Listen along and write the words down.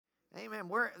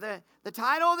Amen. The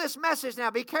title of this message,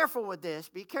 now be careful with this.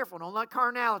 Be careful. Don't let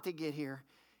carnality get here.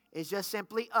 It's just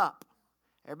simply up.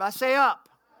 Everybody say up.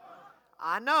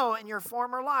 I know in your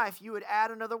former life you would add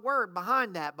another word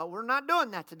behind that, but we're not doing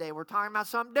that today. We're talking about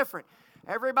something different.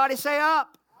 Everybody say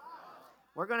up.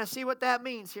 We're going to see what that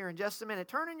means here in just a minute.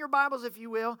 Turn in your Bibles, if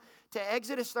you will, to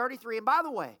Exodus 33. And by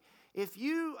the way, if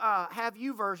you have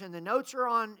YouVersion, the notes are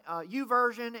on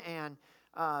YouVersion, and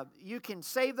you can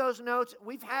save those notes.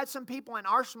 We've had some people in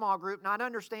our small group not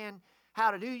understand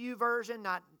how to do YouVersion,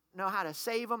 not know how to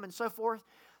save them and so forth.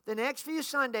 The next few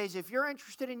Sundays, if you're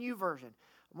interested in YouVersion,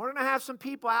 we're going to have some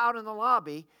people out in the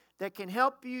lobby that can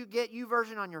help you get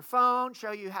YouVersion on your phone,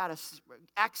 show you how to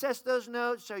access those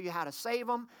notes, show you how to save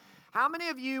them. How many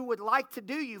of you would like to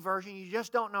do YouVersion, you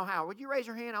just don't know how? Would you raise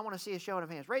your hand? I want to see a show of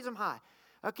hands. Raise them high.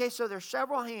 Okay, so there's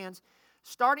several hands.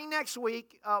 Starting next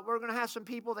week, we're going to have some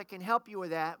people that can help you with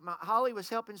that. Holly was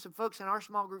helping some folks in our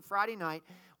small group Friday night.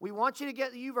 We want you to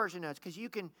get the YouVersion notes because you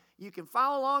can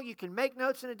follow along, you can make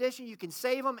notes in addition, you can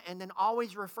save them, and then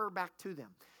always refer back to them.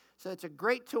 So it's a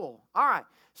great tool. All right,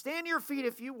 stand to your feet,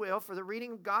 if you will, for the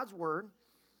reading of God's Word.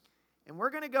 And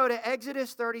we're going to go to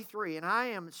Exodus 33, and I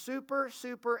am super,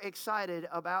 super excited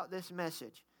about this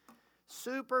message.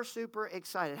 Super, super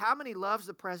excited. How many loves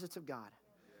the presence of God?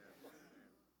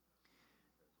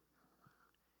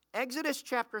 Exodus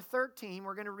chapter 13,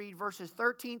 we're going to read verses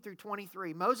 13 through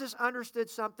 23. Moses understood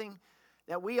something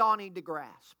that we all need to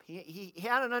grasp. He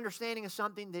had an understanding of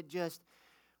something that just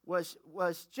was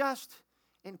just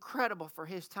incredible for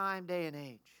his time, day, and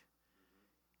age.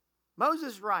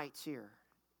 Moses writes here,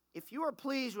 "If you are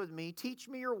pleased with me, teach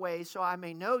me your ways so I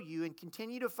may know you and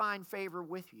continue to find favor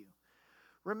with you.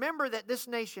 Remember that this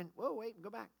nation," whoa, wait, go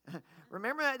back.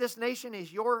 "Remember that this nation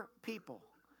is your people."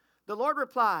 The Lord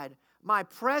replied, "My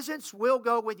presence will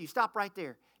go with you." Stop right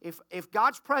there. If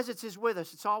God's presence is with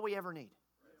us, it's all we ever need.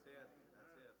 That's it.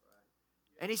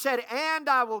 Right. And he said, "And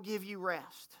I will give you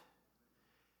rest."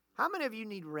 How many of you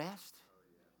need rest?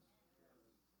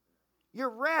 Your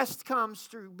rest comes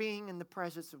through being in the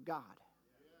presence of God.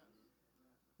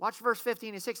 Watch verse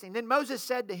 15 and 16. Then Moses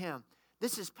said to him,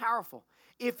 this is powerful,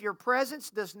 "If your presence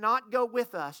does not go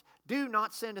with us, do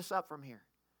not send us up from here."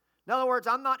 In other words,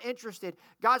 I'm not interested.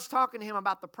 God's talking to him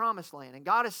about the promised land. And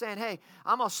God is saying, hey,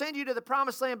 I'm going to send you to the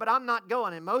promised land, but I'm not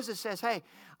going. And Moses says, hey,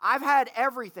 I've had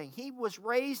everything. He was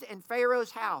raised in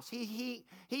Pharaoh's house. He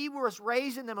was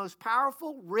raised in the most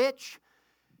powerful, rich,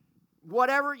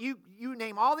 whatever, you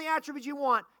name all the attributes you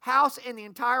want, house in the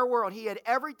entire world. He had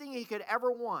everything he could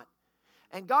ever want.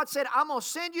 And God said, I'm going to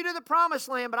send you to the promised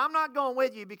land, but I'm not going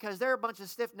with you because they're a bunch of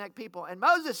stiff-necked people. And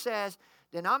Moses says,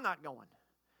 then I'm not going.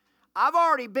 I've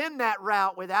already been that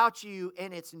route without you,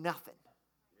 and it's nothing.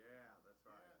 Yeah,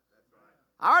 that's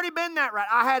right. I already been that route.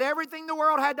 I had everything the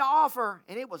world had to offer,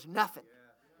 and it was nothing.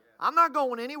 Yeah. I'm not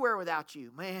going anywhere without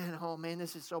you. Man, oh man,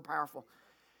 this is so powerful.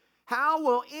 How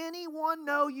will anyone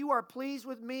know you are pleased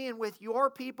with me and with your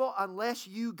people unless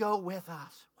you go with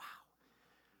us? Wow.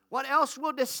 What else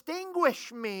will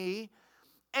distinguish me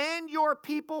and your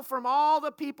people from all the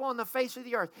people on the face of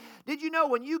the earth? Did you know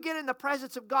when you get in the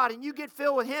presence of God and you get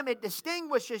filled with Him, it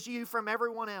distinguishes you from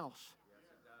everyone else? Yes,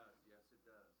 it does. Yes, it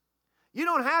does. You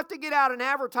don't have to get out and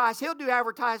advertise. He'll do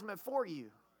advertisement for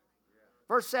you.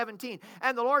 Verse 17,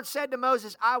 and the Lord said to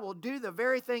Moses, I will do the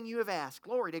very thing you have asked.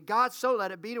 Glory to God, so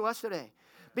let it be to us today.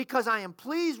 Because I am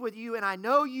pleased with you and I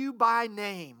know you by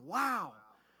name. Wow.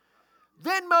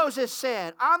 Then Moses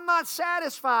said, I'm not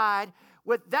satisfied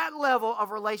with that level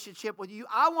of relationship with you.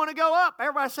 I want to go up.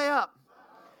 Everybody say up.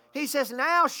 He says,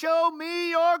 now show me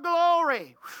your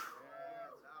glory.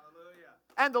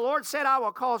 And the Lord said, I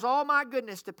will cause all my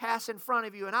goodness to pass in front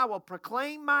of you, and I will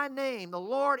proclaim my name, the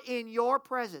Lord, in your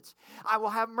presence. I will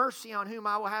have mercy on whom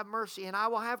I will have mercy, and I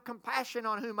will have compassion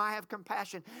on whom I have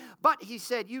compassion. But he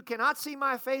said, you cannot see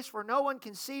my face, for no one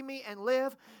can see me and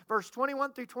live. Verse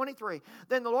 21 through 23.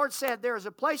 Then the Lord said, there is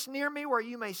a place near me where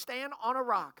you may stand on a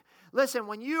rock. Listen,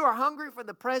 when you are hungry for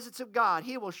the presence of God,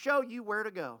 He will show you where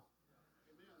to go.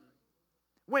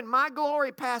 When my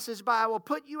glory passes by, I will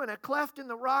put you in a cleft in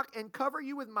the rock and cover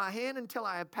you with my hand until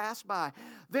I have passed by.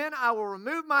 Then I will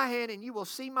remove my hand and you will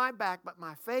see my back, but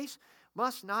my face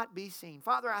must not be seen.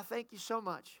 Father, I thank you so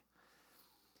much.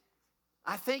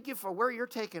 I thank you for where you're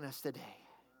taking us today.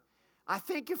 I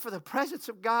thank you for the presence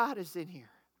of God is in here.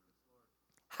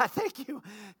 I thank you,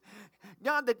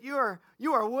 God, that you are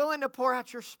willing to pour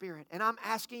out your Spirit. And I'm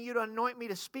asking you to anoint me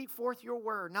to speak forth your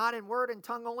word, not in word and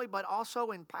tongue only, but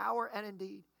also in power and in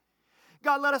deed.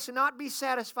 God, let us not be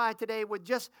satisfied today with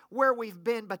just where we've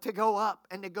been, but to go up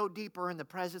and to go deeper in the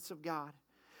presence of God.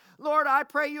 Lord, I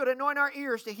pray you would anoint our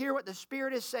ears to hear what the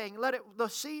Spirit is saying. Let the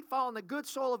seed fall in the good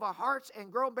soil of our hearts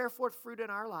and grow and bear forth fruit in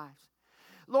our lives.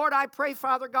 Lord, I pray,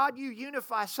 Father God, you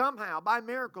unify somehow by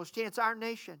miracles, chance our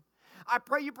nation. I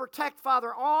pray you protect,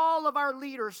 Father, all of our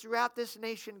leaders throughout this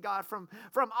nation, God, from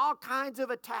all kinds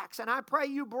of attacks. And I pray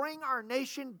you bring our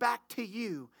nation back to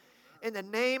you. In the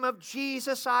name of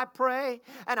Jesus, I pray.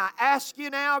 And I ask you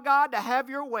now, God, to have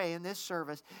your way in this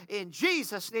service. In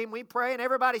Jesus' name we pray. And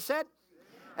everybody said,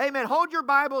 amen. Hold your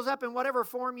Bibles up in whatever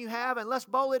form you have, and let's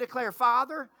boldly declare,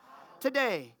 Father,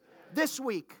 today, this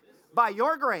week, by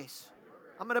your grace,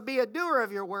 I'm going to be a doer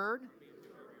of your word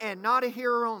and not a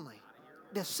hearer only,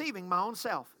 deceiving my own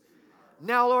self.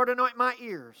 Now, Lord, anoint my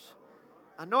ears,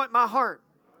 anoint my heart,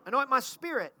 anoint my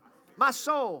spirit, my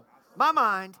soul, my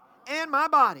mind, and my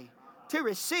body to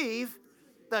receive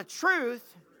the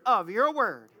truth of your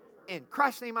word. In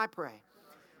Christ's name I pray.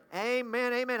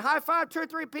 Amen, amen. High five 2 or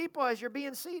 3 people as you're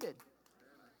being seated.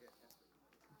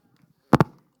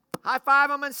 High five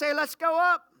them and say, let's go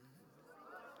up.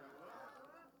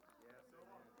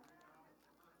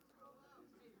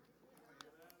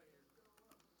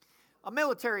 A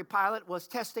military pilot was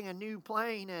testing a new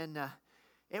plane, and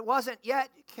it wasn't yet,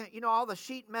 all the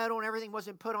sheet metal and everything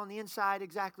wasn't put on the inside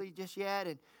exactly just yet.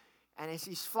 And as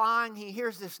he's flying, he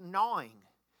hears this gnawing.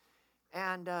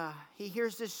 And he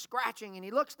hears this scratching, and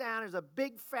he looks down. There's a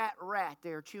big fat rat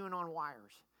there chewing on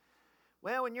wires.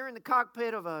 Well, when you're in the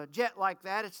cockpit of a jet like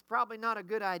that, it's probably not a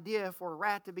good idea for a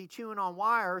rat to be chewing on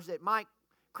wires that might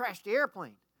crash the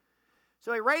airplane.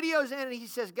 So he radios in and he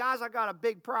says, guys, I got a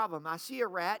big problem. I see a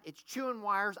rat. It's chewing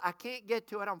wires. I can't get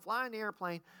to it. I'm flying the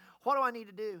airplane. What do I need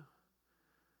to do?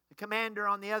 The commander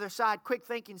on the other side, quick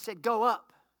thinking, said, go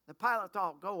up. The pilot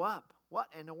thought, go up. What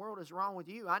in the world is wrong with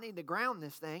you? I need to ground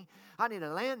this thing. I need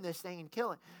to land this thing and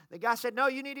kill it. The guy said, no,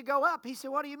 you need to go up. He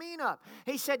said, what do you mean up?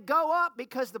 He said, go up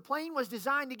because the plane was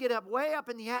designed to get up way up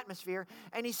in the atmosphere.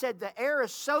 And he said, the air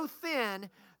is so thin,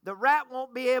 the rat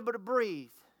won't be able to breathe.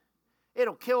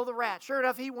 It'll kill the rat. Sure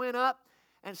enough, he went up,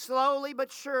 and slowly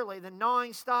but surely, the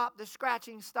gnawing stopped, the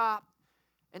scratching stopped,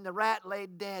 and the rat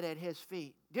laid dead at his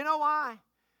feet. Do you know why?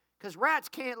 Because rats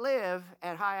can't live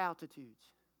at high altitudes.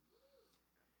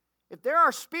 If there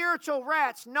are spiritual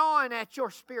rats gnawing at your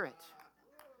spirit,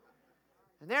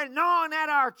 and they're gnawing at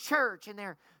our church, and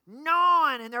they're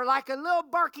gnawing, and they're like a little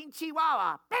barking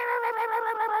chihuahua.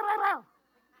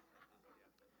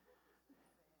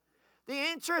 The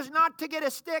answer is not to get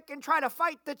a stick and try to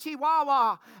fight the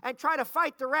chihuahua and try to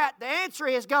fight the rat. The answer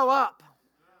is go up.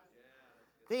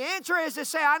 The answer is to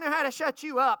say, I know how to shut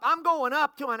you up. I'm going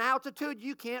up to an altitude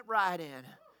you can't ride in.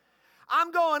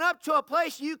 I'm going up to a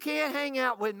place you can't hang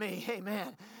out with me.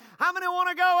 Amen. How many want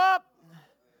to go up?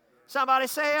 Somebody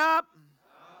say up.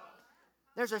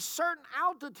 There's a certain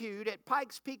altitude at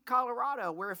Pikes Peak,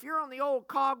 Colorado, where if you're on the old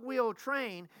cogwheel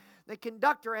train, the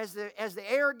conductor, as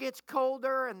the air gets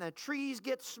colder and the trees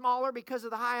get smaller because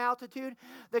of the high altitude,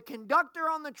 the conductor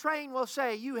on the train will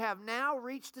say, you have now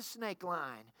reached the snake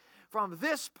line. From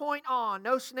this point on,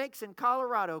 no snakes in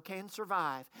Colorado can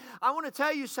survive. I want to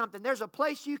tell you something. There's a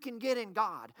place you can get in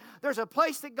God. There's a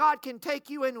place that God can take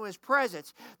you into His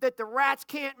presence, that the rats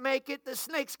can't make it, the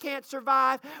snakes can't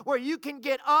survive, where you can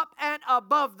get up and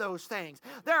above those things.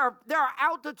 There are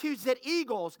altitudes that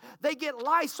eagles, they get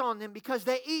lice on them because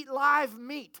they eat live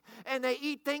meat, and they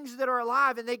eat things that are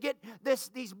alive, and they get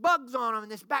these bugs on them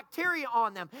and this bacteria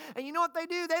on them. And you know what they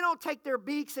do? They don't take their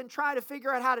beaks and try to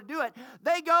figure out how to do it.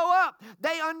 They go up.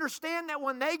 They understand that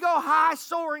when they go high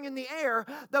soaring in the air,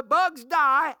 the bugs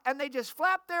die and they just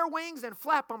flap their wings and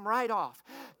flap them right off.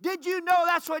 Did you know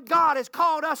that's what God has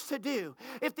called us to do?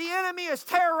 If the enemy is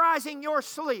terrorizing your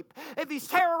sleep, if he's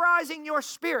terrorizing your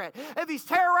spirit, if he's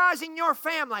terrorizing your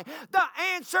family, the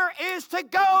answer is to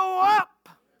go up.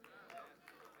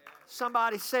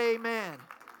 Somebody say amen.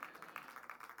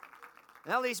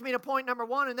 That leads me to point number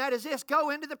 1, and that is this: go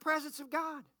into the presence of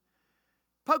God.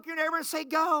 Poke your neighbor and say,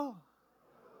 go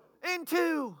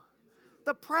into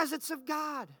the presence of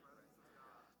God.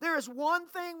 There is one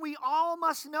thing we all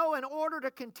must know in order to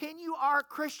continue our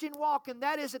Christian walk, and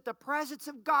that is that the presence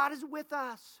of God is with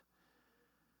us.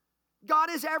 God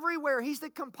is everywhere. He's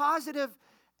the composite of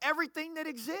everything that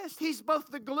exists. He's both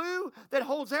the glue that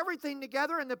holds everything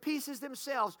together and the pieces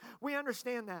themselves. We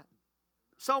understand that.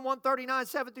 Psalm 139,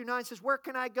 7-9 says, where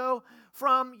can I go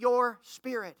from your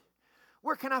spirit?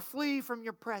 Where can I flee from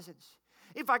your presence?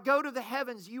 If I go to the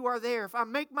heavens, you are there. If I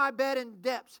make my bed in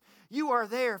depths, you are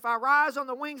there. If I rise on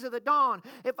the wings of the dawn,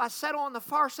 if I settle on the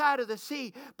far side of the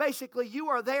sea, basically you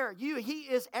are there. He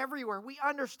is everywhere. We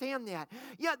understand that.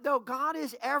 Yet though God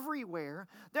is everywhere,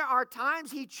 there are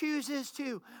times He chooses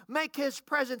to make His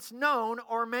presence known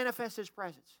or manifest His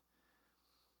presence.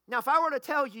 Now, if I were to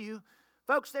tell you,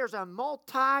 folks, there's a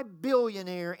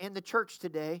multi-billionaire in the church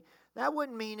today, that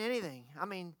wouldn't mean anything. I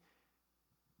mean,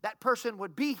 that person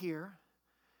would be here,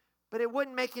 but it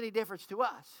wouldn't make any difference to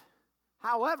us.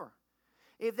 However,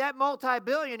 if that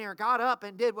multi-billionaire got up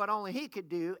and did what only he could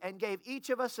do and gave each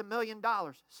of us $1 million,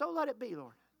 so let it be,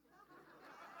 Lord.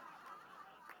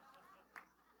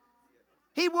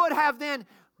 He would have then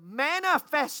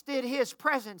manifested His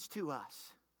presence to us.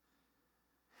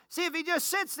 See, if He just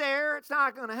sits there, it's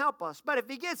not going to help us. But if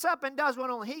He gets up and does what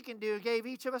only He can do, gave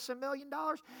each of us $1 million,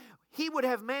 He would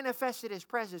have manifested His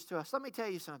presence to us. Let me tell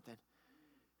you something.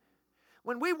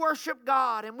 When we worship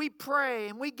God and we pray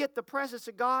and we get the presence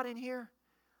of God in here,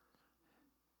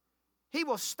 He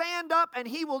will stand up and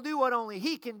He will do what only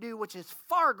He can do, which is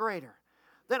far greater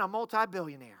than a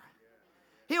multi-billionaire.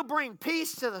 He'll bring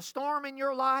peace to the storm in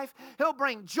your life. He'll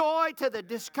bring joy to the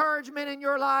discouragement in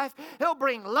your life. He'll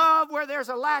bring love where there's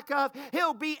a lack of.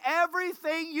 He'll be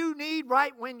everything you need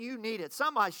right when you need it.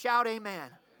 Somebody shout amen.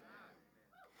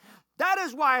 That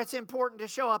is why it's important to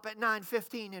show up at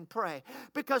 9:15 and pray.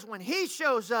 Because when He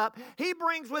shows up, He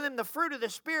brings with Him the fruit of the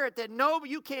Spirit that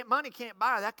money can't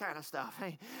buy that kind of stuff.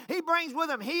 He brings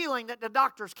with Him healing that the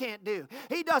doctors can't do.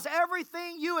 He does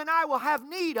everything you and I will have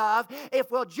need of if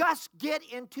we'll just get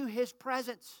into His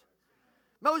presence.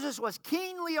 Moses was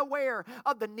keenly aware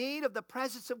of the need of the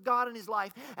presence of God in his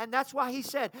life. And that's why he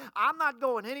said, I'm not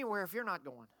going anywhere if you're not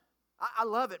going. I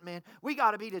love it, man. We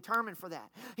got to be determined for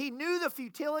that. He knew the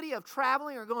futility of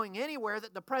traveling or going anywhere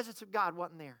that the presence of God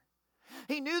wasn't there.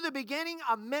 He knew the beginning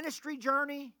of ministry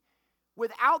journey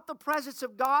without the presence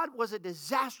of God was a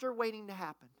disaster waiting to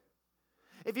happen.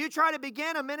 If you try to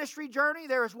begin a ministry journey,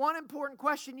 there is one important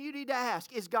question you need to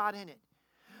ask. Is God in it?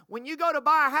 When you go to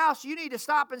buy a house, you need to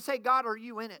stop and say, God, are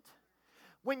you in it?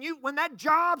 When that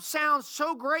job sounds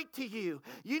so great to you,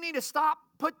 you need to stop,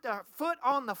 put the foot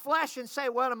on the flesh and say,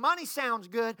 well, the money sounds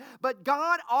good, but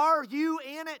God, are you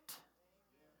in it?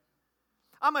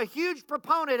 I'm a huge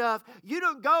proponent of you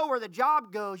don't go where the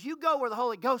job goes, you go where the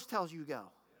Holy Ghost tells you to go.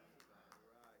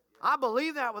 I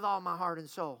believe that with all my heart and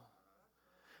soul.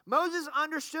 Moses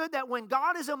understood that when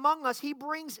God is among us, He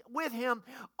brings with Him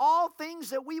all things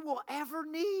that we will ever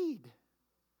need.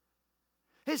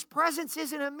 His presence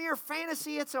isn't a mere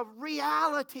fantasy, it's a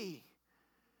reality.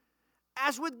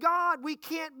 As with God, we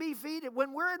can't be defeated.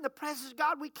 When we're in the presence of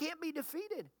God, we can't be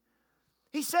defeated.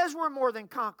 He says we're more than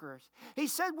conquerors. He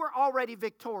said we're already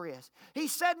victorious. He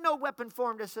said no weapon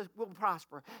formed us will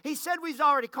prosper. He said He's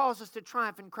already caused us to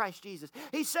triumph in Christ Jesus.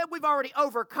 He said we've already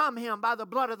overcome Him by the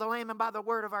blood of the Lamb and by the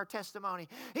word of our testimony.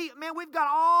 We've got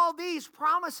all these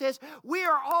promises. We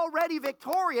are already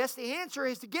victorious. The answer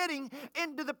is to getting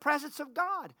into the presence of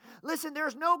God. Listen,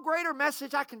 there's no greater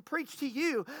message I can preach to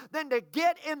you than to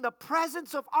get in the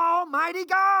presence of Almighty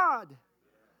God.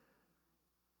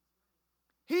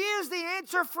 He is the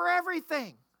answer for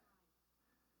everything.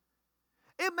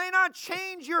 It may not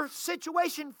change your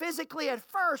situation physically at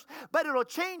first, but it'll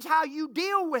change how you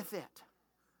deal with it.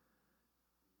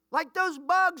 Like those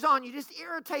bugs on you, just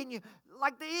irritating you.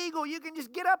 Like the eagle, you can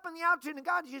just get up in the altitude and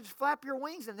God, you just flap your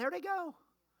wings and there they go.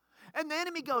 And the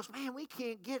enemy goes, man, we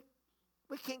can't get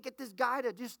this guy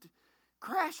to just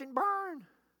crash and burn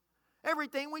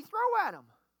everything we throw at him.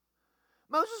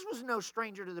 Moses was no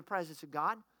stranger to the presence of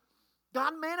God.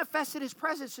 God manifested His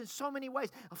presence in so many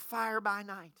ways. A fire by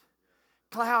night,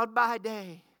 cloud by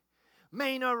day,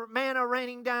 manna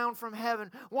raining down from heaven,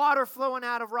 water flowing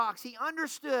out of rocks. He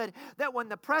understood that when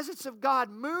the presence of God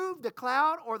moved, the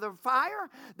cloud or the fire,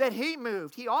 that He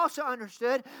moved. He also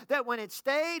understood that when it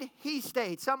stayed, He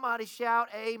stayed. Somebody shout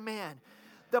amen.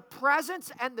 The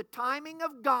presence and the timing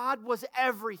of God was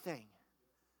everything.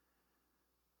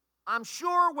 I'm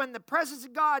sure when the presence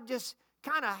of God just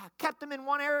kind of kept them in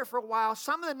one area for a while,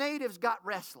 some of the natives got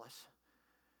restless.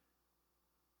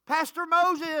 Pastor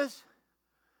Moses,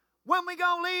 when we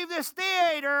going to leave this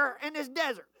theater in this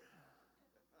desert?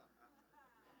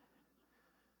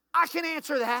 I can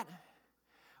answer that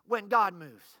when God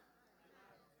moves,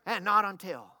 and not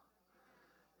until.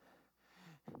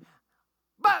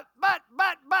 But,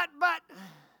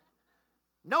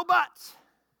 no buts.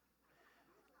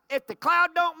 If the cloud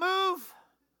don't move,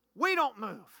 we don't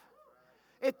move.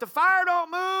 If the fire don't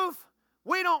move,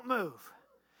 we don't move.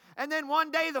 And then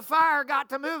one day the fire got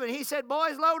to moving. He said,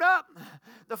 boys, load up.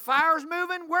 The fire's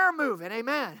moving, we're moving.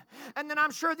 Amen. And then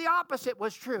I'm sure the opposite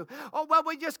was true. Oh, well,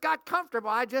 we just got comfortable.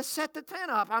 I just set the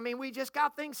tent up. I mean, we just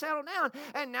got things settled down.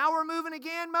 And now we're moving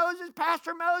again.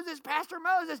 Pastor Moses.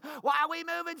 Why are we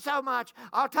moving so much?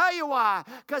 I'll tell you why.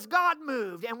 Because God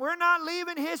moved, and we're not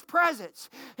leaving His presence.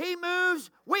 He moves,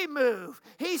 we move.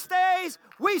 He stays,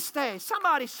 we stay.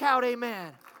 Somebody shout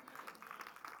amen.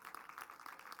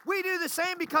 We do the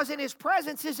same because in His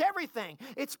presence is everything.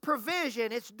 It's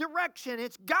provision, it's direction,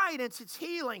 it's guidance, it's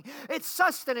healing, it's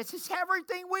sustenance, it's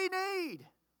everything we need.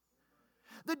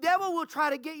 The devil will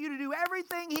try to get you to do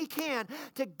everything he can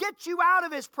to get you out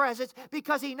of His presence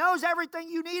because he knows everything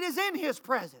you need is in His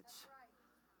presence.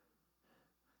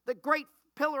 The great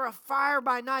pillar of fire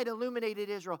by night illuminated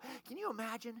Israel. Can you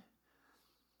imagine?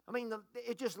 I mean,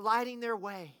 it just lighting their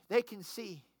way. They can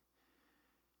see.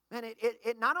 Man,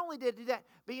 it not only did do that,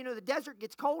 but you know, the desert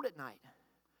gets cold at night.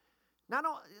 Let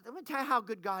me tell you how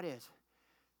good God is.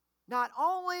 Not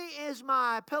only is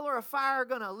my pillar of fire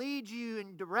going to lead you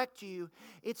and direct you,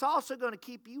 it's also going to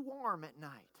keep you warm at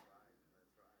night.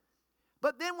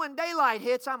 But then when daylight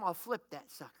hits, I'm going to flip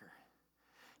that sucker.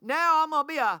 Now I'm going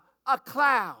to be a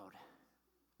cloud.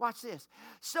 Watch this.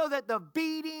 So that the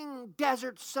beating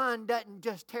desert sun doesn't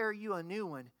just tear you a new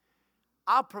one.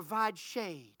 I'll provide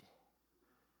shade.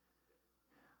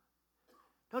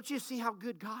 Don't you see how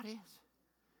good God is?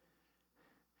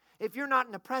 If you're not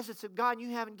in the presence of God and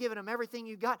you haven't given Him everything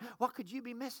you got, what could you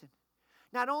be missing?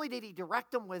 Not only did He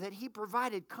direct them with it, He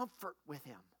provided comfort with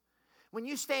Him. When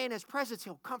you stay in His presence,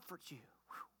 He'll comfort you.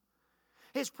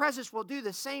 His presence will do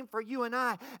the same for you and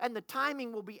I, and the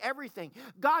timing will be everything.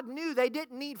 God knew they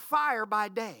didn't need fire by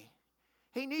day.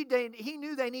 He knew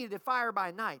they needed a fire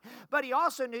by night. But He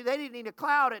also knew they didn't need a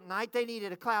cloud at night. They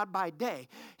needed a cloud by day.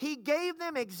 He gave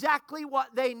them exactly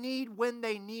what they need when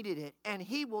they needed it. And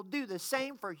He will do the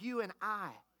same for you and I.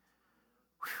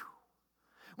 Whew.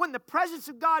 When the presence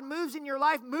of God moves in your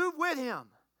life, move with Him.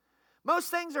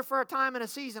 Most things are for a time and a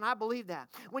season. I believe that.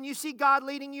 When you see God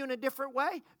leading you in a different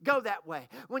way, go that way.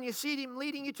 When you see Him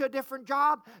leading you to a different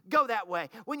job, go that way.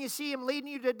 When you see Him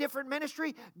leading you to a different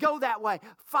ministry, go that way.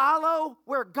 Follow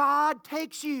where God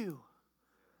takes you.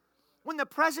 When the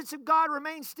presence of God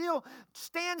remains still,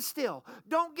 stand still.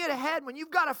 Don't get ahead. When you've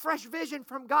got a fresh vision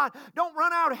from God, don't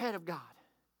run out ahead of God.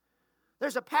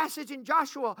 There's a passage in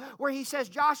Joshua where he says,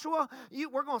 Joshua,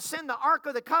 we're going to send the Ark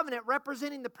of the Covenant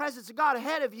representing the presence of God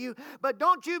ahead of you, but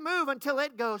don't you move until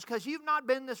it goes because you've not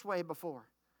been this way before.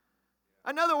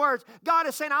 In other words, God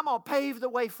is saying, I'm going to pave the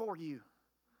way for you.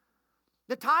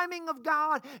 The timing of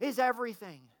God is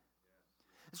everything.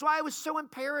 That's why it was so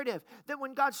imperative that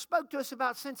when God spoke to us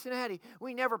about Cincinnati,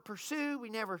 we never pursued, we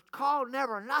never called,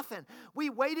 never nothing. We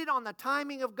waited on the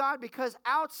timing of God because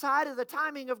outside of the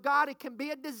timing of God, it can be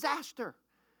a disaster.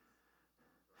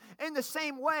 In the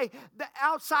same way, the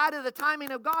outside of the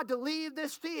timing of God to leave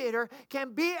this theater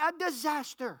can be a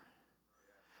disaster.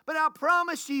 But I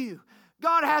promise you,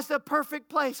 God has the perfect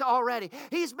place already.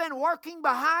 He's been working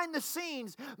behind the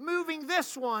scenes, moving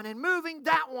this one and moving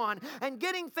that one and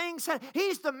getting things set.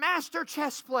 He's the master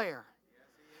chess player.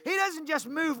 He doesn't just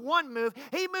move one move.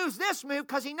 He moves this move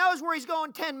because He knows where He's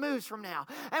going 10 moves from now.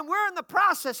 And we're in the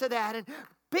process of that. And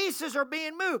pieces are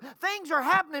being moved. Things are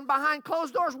happening behind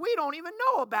closed doors we don't even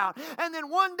know about. And then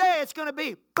one day it's going to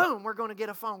be, boom, we're going to get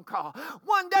a phone call.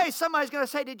 One day somebody's going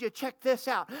to say, did you check this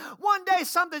out? One day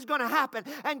something's going to happen.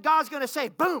 And God's going to say,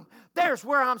 boom, there's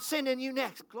where I'm sending you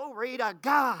next. Glory to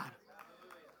God.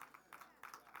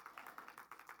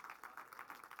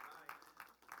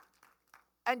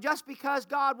 And just because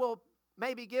God will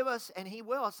maybe give us, and He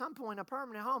will at some point, a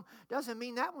permanent home, doesn't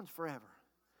mean that one's forever.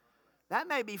 That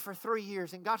may be for 3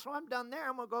 years. And gosh, well, I'm done there.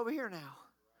 I'm going to go over here now.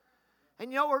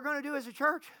 And you know what we're going to do as a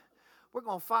church? We're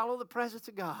going to follow the presence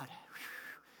of God.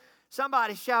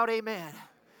 Somebody shout amen.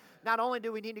 Not only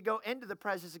do we need to go into the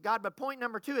presence of God, but point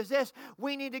number 2 is this.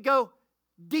 We need to go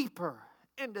deeper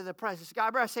into the presence of God.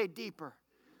 Everybody say deeper.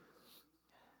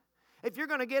 If you're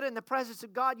going to get in the presence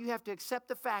of God, you have to accept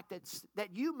the fact that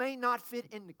you may not fit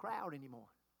in the crowd anymore.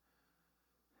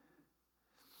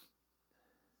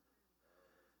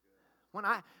 When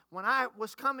I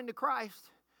was coming to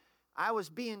Christ, I was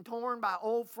being torn by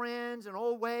old friends and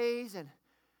old ways. And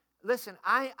listen,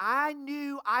 I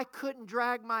knew I couldn't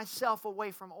drag myself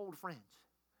away from old friends.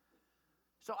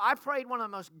 So I prayed one of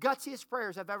the most gutsiest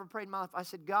prayers I've ever prayed in my life. I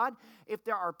said, God, if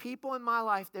there are people in my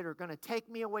life that are going to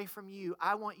take me away from you,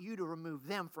 I want you to remove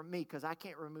them from me because I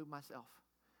can't remove myself.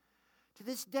 To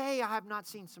this day, I have not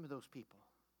seen some of those people.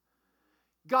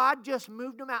 God just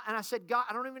moved them out. And I said, God,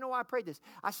 I don't even know why I prayed this.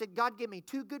 I said, God, give me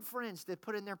 2 good friends to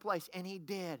put in their place. And He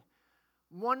did.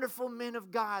 Wonderful men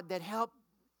of God that helped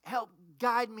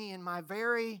guide me in my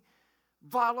very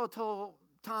volatile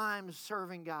times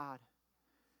serving God.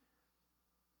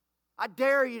 I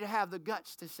dare you to have the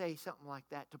guts to say something like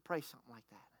that, to pray something like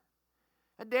that.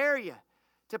 I dare you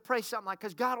to pray something like,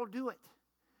 because God will do it.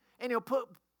 And He'll put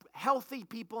healthy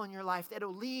people in your life that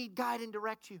will lead, guide, and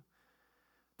direct you.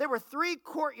 There were 3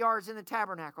 courtyards in the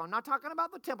tabernacle. I'm not talking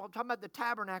about the temple. I'm talking about the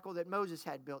tabernacle that Moses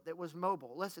had built that was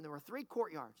mobile. Listen, there were 3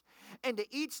 courtyards. And to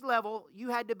each level, you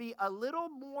had to be a little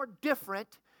more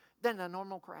different than a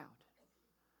normal crowd.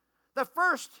 The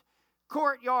first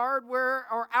courtyard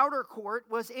or outer court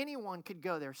was anyone could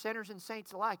go there. Sinners and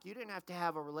saints alike. You didn't have to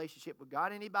have a relationship with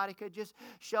God. Anybody could just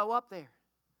show up there.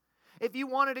 If you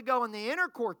wanted to go in the inner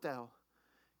court, though,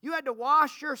 you had to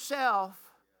wash yourself,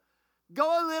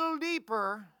 go a little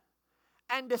deeper,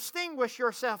 and distinguish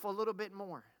yourself a little bit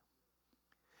more.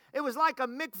 It was like a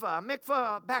mikvah. A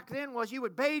mikvah back then was you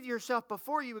would bathe yourself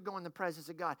before you would go in the presence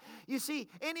of God. You see,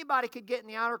 anybody could get in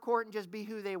the outer court and just be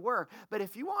who they were. But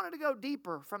if you wanted to go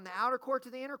deeper from the outer court to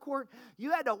the inner court,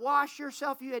 you had to wash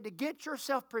yourself, you had to get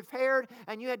yourself prepared,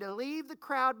 and you had to leave the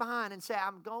crowd behind and say,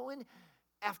 I'm going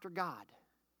after God.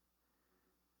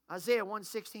 Isaiah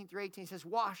 1:16-18 says,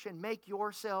 wash and make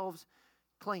yourselves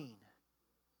clean.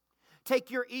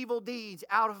 Take your evil deeds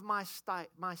out of my sight.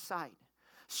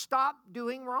 Stop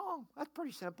doing wrong. That's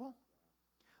pretty simple.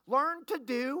 Learn to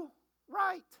do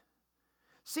right.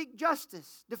 Seek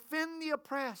justice. Defend the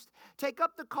oppressed. Take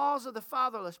up the cause of the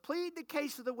fatherless. Plead the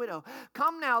case of the widow.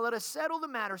 Come now, let us settle the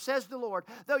matter, says the Lord.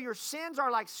 Though your sins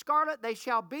are like scarlet, they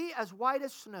shall be as white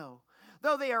as snow.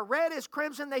 Though they are red as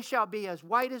crimson, they shall be as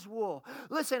white as wool.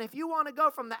 Listen, if you want to go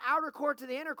from the outer court to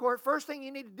the inner court, first thing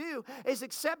you need to do is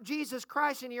accept Jesus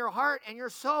Christ in your heart and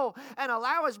your soul and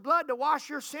allow His blood to wash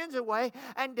your sins away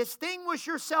and distinguish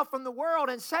yourself from the world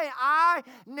and say, I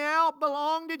now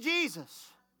belong to Jesus.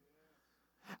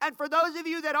 And for those of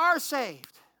you that are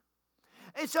saved,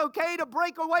 it's okay to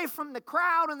break away from the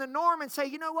crowd and the norm and say,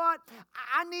 you know what?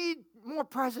 I need more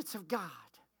presence of God.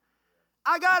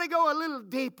 I got to go a little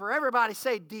deeper. Everybody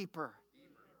say deeper.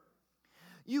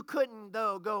 You couldn't,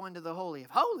 though, go into the Holy of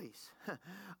Holies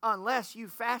unless you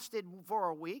fasted for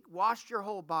a week, washed your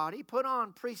whole body, put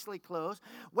on priestly clothes,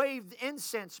 waved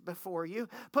incense before you,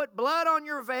 put blood on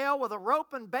your veil with a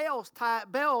rope and bells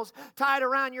tied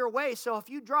around your waist, so if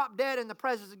you drop dead in the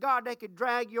presence of God, they could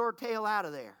drag your tail out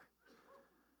of there.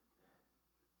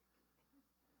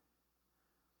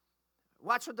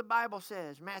 Watch what the Bible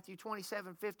says, Matthew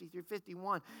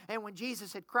 27:50-51. And when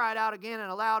Jesus had cried out again in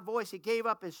a loud voice, He gave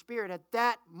up His spirit. At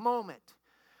that moment,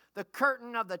 the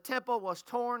curtain of the temple was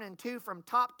torn in two from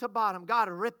top to bottom. God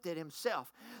ripped it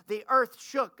Himself. The earth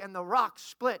shook and the rocks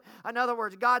split. In other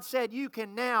words, God said, you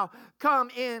can now come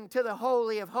into the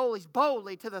Holy of Holies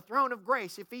boldly to the throne of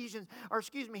grace. Hebrews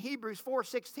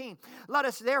 4:16. Let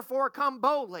us therefore come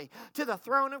boldly to the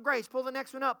throne of grace. Pull the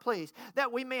next one up, please.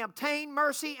 That we may obtain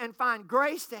mercy and find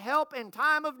grace to help in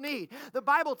time of need. The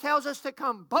Bible tells us to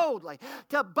come boldly,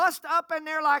 to bust up in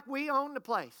there like we own the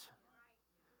place.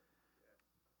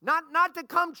 Not to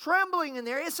come trembling in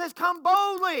there. It says come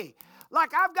boldly.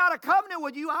 Like I've got a covenant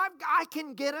with you. I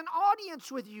can get an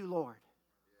audience with you, Lord.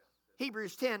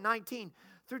 Hebrews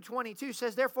 10:19-22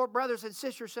 says, therefore, brothers and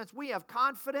sisters, since we have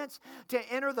confidence to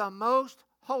enter the most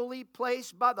holy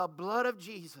place by the blood of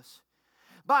Jesus,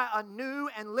 by a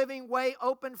new and living way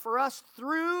opened for us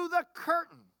through the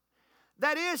curtain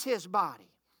that is His body.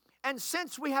 And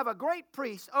since we have a great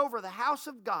priest over the house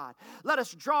of God, let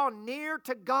us draw near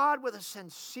to God with a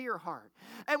sincere heart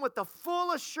and with the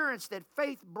full assurance that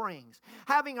faith brings,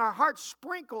 having our hearts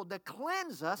sprinkled to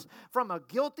cleanse us from a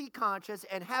guilty conscience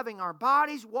and having our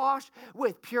bodies washed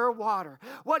with pure water.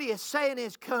 What He is saying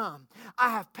is, come, I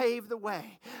have paved the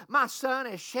way. My Son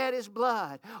has shed His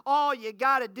blood. All you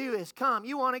got to do is come.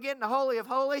 You want to get in the Holy of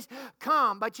Holies?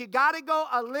 Come, but you got to go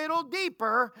a little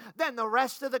deeper than the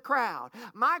rest of the crowd.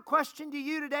 My question to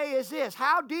you today is this: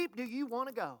 how deep do you want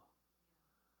to go?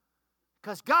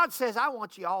 Because God says, I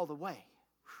want you all the way.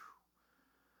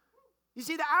 You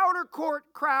see, the outer court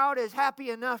crowd is happy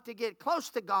enough to get close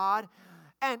to God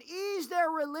and ease their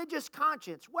religious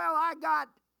conscience. Well, I got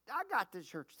to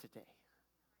church today.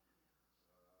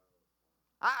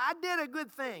 I did a good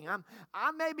thing.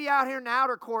 I may be out here in the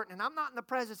outer court and I'm not in the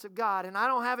presence of God and I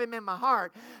don't have Him in my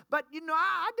heart. But,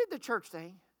 I did the church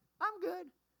thing. I'm good.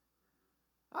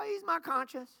 I ease my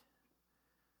conscience.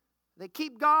 They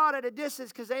keep God at a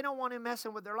distance because they don't want Him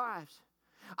messing with their lives.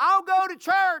 I'll go to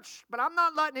church, but I'm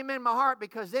not letting Him in my heart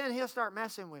because then He'll start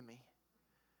messing with me.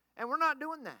 And we're not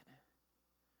doing that.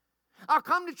 I'll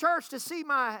come to church to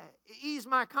ease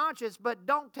my conscience, but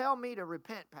don't tell me to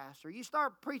repent, Pastor. You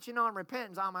start preaching on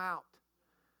repentance, I'm out.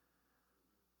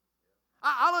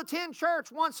 I'll attend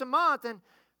church once a month,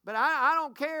 but I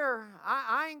don't care.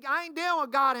 I ain't dealing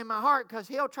with God in my heart because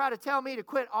He'll try to tell me to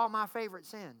quit all my favorite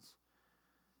sins.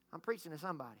 I'm preaching to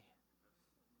somebody.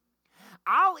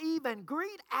 I'll even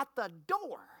greet at the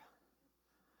door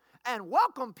and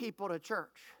welcome people to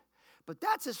church. But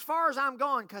that's as far as I'm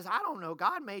going because I don't know.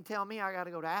 God may tell me I got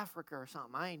to go to Africa or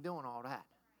something. I ain't doing all that.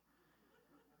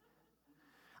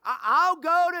 I'll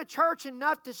go to church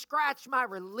enough to scratch my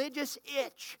religious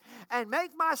itch and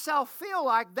make myself feel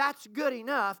like that's good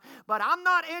enough, but I'm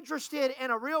not interested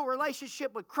in a real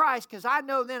relationship with Christ because I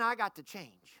know then I got to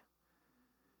change.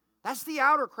 That's the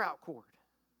outer crowd.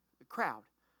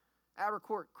 Outer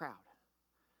court crowd.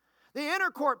 The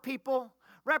inner court people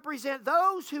represent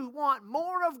those who want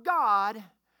more of God,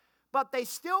 but they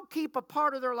still keep a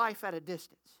part of their life at a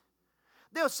distance.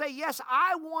 They'll say, yes,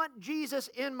 I want Jesus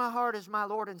in my heart as my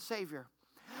Lord and Savior.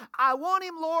 I want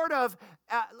Him Lord of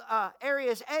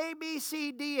areas A, B,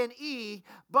 C, D, and E,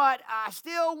 but I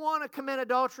still want to commit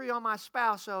adultery on my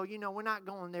spouse, so, we're not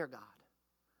going there, God.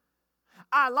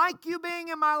 I like you being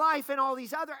in my life in all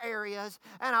these other areas,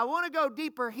 and I want to go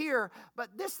deeper here,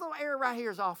 but this little area right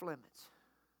here is off limits.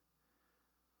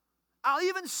 I'll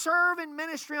even serve in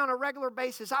ministry on a regular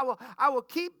basis. I will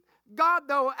keep God,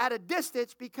 though, at a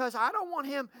distance because I don't want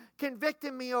Him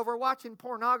convicting me over watching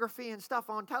pornography and stuff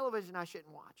on television I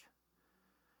shouldn't watch.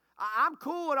 I'm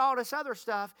cool with all this other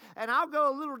stuff, and I'll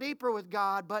go a little deeper with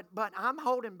God, but I'm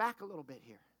holding back a little bit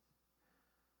here.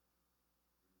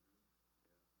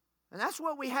 And that's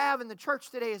what we have in the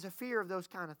church today is a fear of those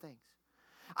kind of things.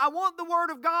 I want the Word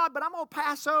of God, but I'm going to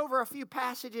pass over a few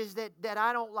passages that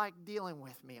I don't like dealing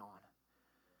with me on.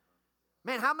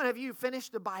 Man, how many of you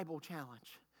finished the Bible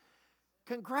challenge?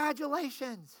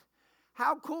 Congratulations.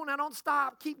 How cool. Now don't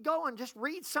stop. Keep going. Just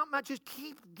read something. Just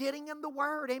keep getting in the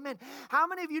Word. Amen. How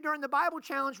many of you during the Bible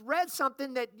challenge read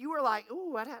something that you were like,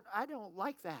 ooh, I don't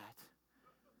like that?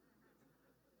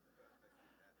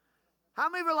 How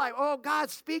many were like, oh,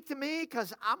 God, speak to me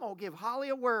because I'm going to give Holly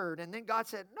a word. And then God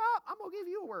said, no, I'm going to give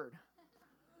you a word.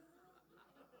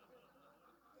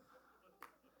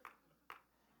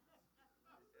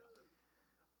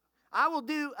 I will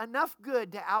do enough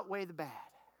good to outweigh the bad.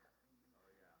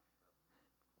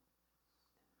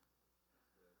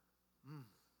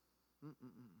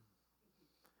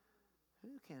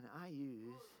 Who can I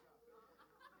use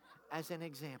as an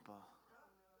example?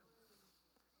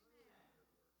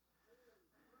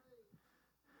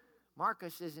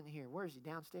 Marcus isn't here. Where is he?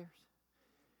 Downstairs?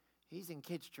 He's in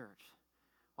kids' church.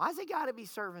 Why has he got to be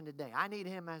serving today? I need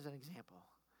him as an example.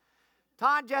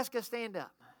 Todd, Jessica, stand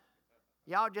up.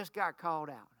 Y'all just got called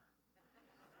out.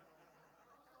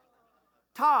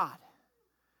 Todd.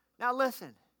 Now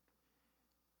listen.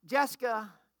 Jessica,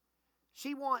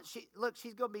 she's going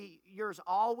to be yours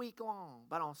all week long.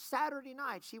 But on Saturday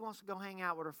night, she wants to go hang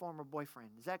out with her former boyfriend.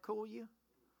 Is that cool with you?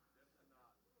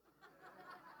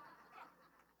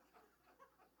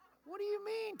 What do you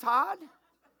mean, Todd?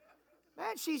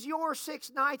 Man, she's yours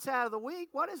 6 nights out of the week.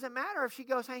 What does it matter if she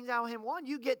goes hangs out with him one?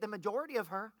 You get the majority of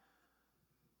her.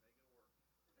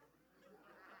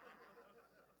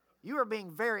 You are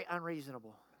being very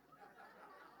unreasonable.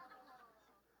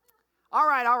 All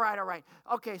right.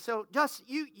 Okay, so just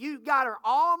you got her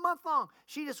all month long.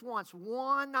 She just wants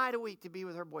 1 night a week to be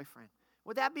with her boyfriend.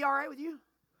 Would that be all right with you?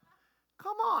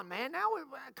 Come on, man.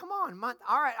 Come on.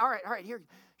 All right. Here,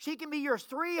 she can be yours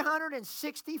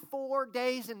 364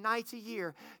 days and nights a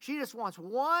year. She just wants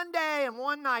 1 day and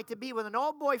 1 night to be with an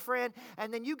old boyfriend,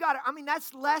 and then you got her. I mean,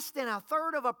 that's less than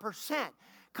 1/3%.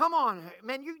 Come on,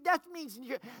 man. That means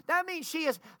she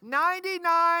is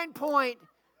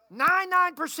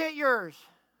 99.99% yours.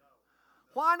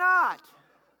 Why not?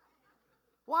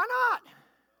 Why not?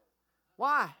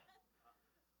 Why?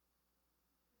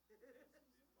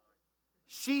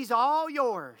 She's all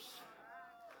yours.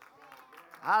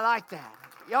 I like that.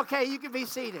 Okay, you can be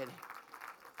seated.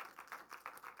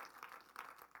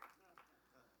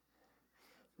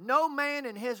 No man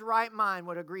in his right mind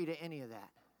would agree to any of that.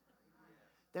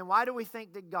 Then why do we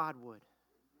think that God would?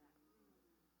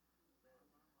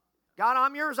 God,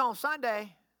 I'm yours on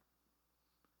Sunday.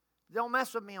 Don't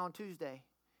mess with me on Tuesday.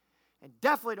 And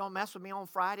definitely don't mess with me on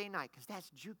Friday night, because that's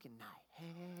juking night.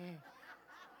 Hey.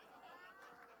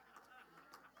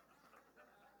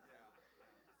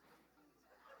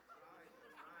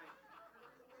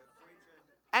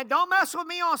 And don't mess with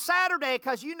me on Saturday,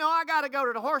 because you know I got to go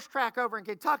to the horse track over in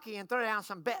Kentucky and throw down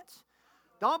some bets.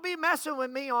 Don't be messing with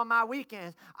me on my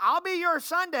weekends. I'll be your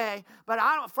Sunday, but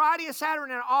Friday and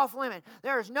Saturday are off limit.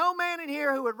 There is no man in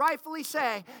here who would rightfully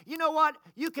say, you know what,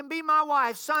 you can be my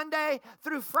wife Sunday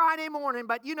through Friday morning,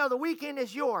 but you know the weekend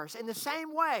is yours. In the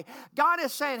same way, God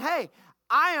is saying, hey,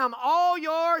 I am all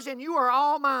yours and you are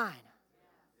all mine.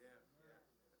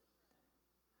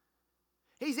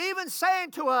 He's even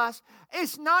saying to us,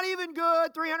 it's not even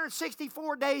good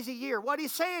 364 days a year. What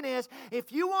he's saying is,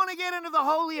 if you want to get into the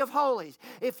Holy of Holies,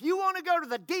 if you want to go to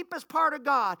the deepest part of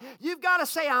God, you've got to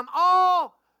say, I'm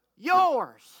all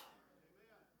yours.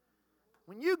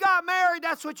 When you got married,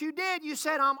 that's what you did. You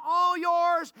said, I'm all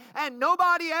yours and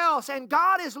nobody else. And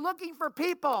God is looking for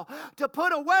people to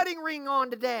put a wedding ring on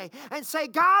today and say,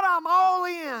 God, I'm all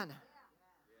in.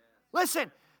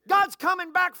 Listen, God's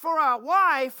coming back for a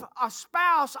wife, a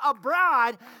spouse, a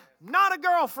bride, not a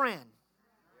girlfriend.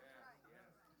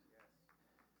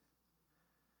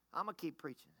 I'm going to keep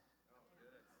preaching.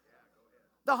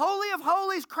 The Holy of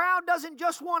Holies crowd doesn't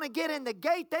just want to get in the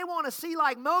gate. They want to see,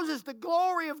 like Moses, the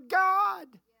glory of God.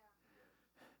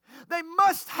 They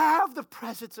must have the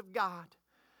presence of God.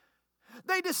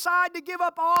 They decide to give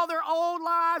up all their old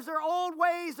lives, their old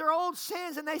ways, their old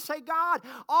sins, and they say, God,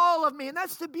 all of me. And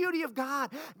that's the beauty of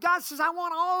God. God says, I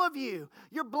want all of you.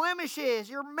 Your blemishes,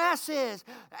 your messes,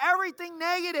 everything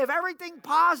negative, everything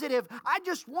positive. I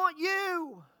just want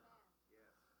you.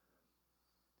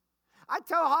 I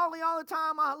tell Holly all the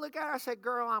time, I look at her, I say,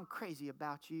 girl, I'm crazy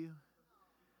about you.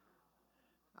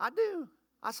 I do.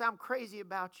 I say, I'm crazy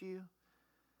about you.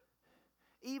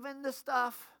 Even the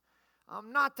stuff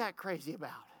I'm not that crazy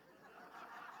about.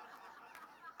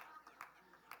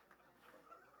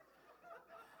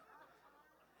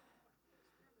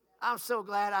 I'm so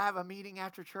glad I have a meeting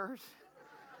after church.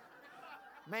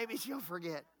 Maybe she'll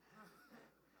forget.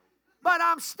 But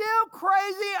I'm still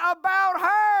crazy about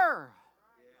her.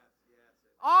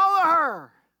 All of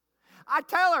her. I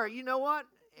tell her, you know what?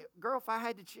 Girl, if I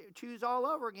had to choose all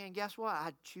over again, guess what?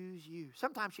 I'd choose you.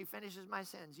 Sometimes she finishes my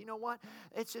sentence. You know what?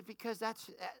 It's just because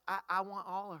I want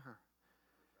all of her.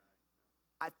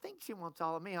 I think she wants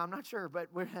all of me. I'm not sure, but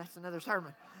that's another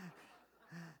sermon.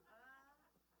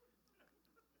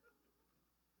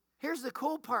 Here's the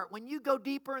cool part. When you go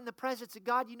deeper in the presence of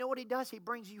God, you know what He does? He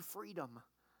brings you freedom.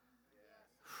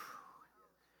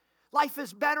 Life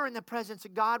is better in the presence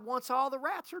of God once all the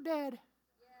rats are dead.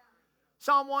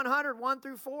 Psalm 100, 1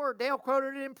 through 4, Dale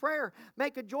quoted it in prayer.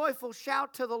 Make a joyful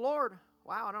shout to the Lord.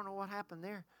 Wow, I don't know what happened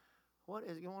there. What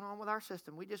is going on with our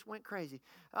system? We just went crazy.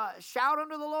 Shout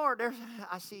unto the Lord.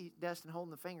 I see Destin holding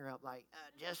the finger up like,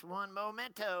 just one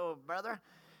memento, brother.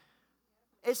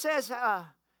 It says,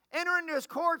 enter into His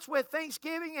courts with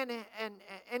thanksgiving and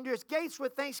into His gates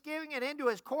with thanksgiving and into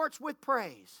His courts with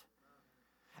praise.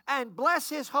 And bless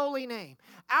His holy name.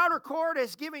 Outer court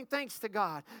is giving thanks to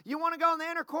God. You want to go in the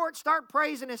inner court? Start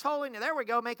praising His holy name. There we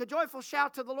go. Make a joyful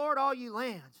shout to the Lord, all you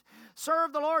lands.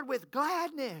 Serve the Lord with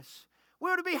gladness.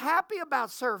 We're to be happy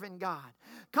about serving God.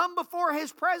 Come before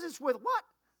His presence with what?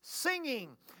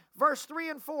 Singing. Verse 3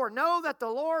 and 4, know that the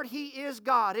Lord, He is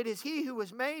God. It is He who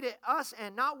has made us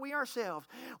and not we ourselves.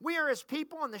 We are His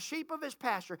people and the sheep of His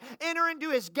pasture. Enter into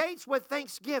His gates with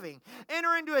thanksgiving.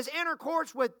 Enter into His inner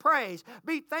courts with praise.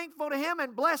 Be thankful to Him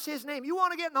and bless His name. You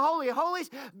want to get in the Holy of Holies?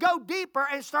 Go deeper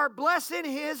and start blessing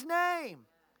His name.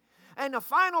 And the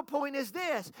final point is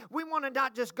this. We want to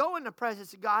not just go in the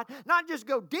presence of God, not just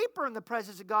go deeper in the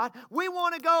presence of God. We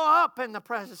want to go up in the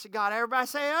presence of God. Everybody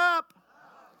say up.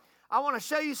 I want to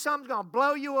show you something that's going to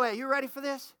blow you away. You ready for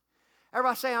this?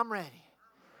 Everybody say, I'm ready.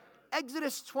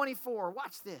 Exodus 24.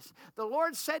 Watch this. The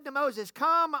Lord said to Moses,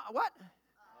 come, what?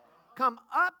 Come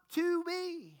up to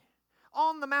me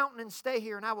on the mountain and stay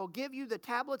here, and I will give you the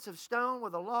tablets of stone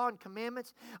with the law and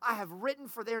commandments I have written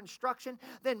for their instruction.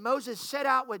 Then Moses set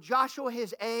out with Joshua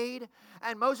his aide,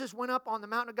 and Moses went up on the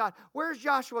mountain of God. Where's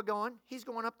Joshua going? He's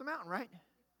going up the mountain, right?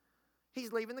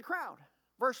 He's leaving the crowd.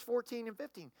 Verse 14 and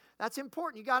 15. That's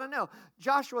important. You got to know.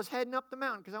 Joshua's heading up the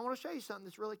mountain because I want to show you something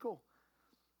that's really cool.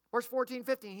 Verse 14,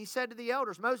 15. He said to the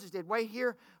elders, Moses did, wait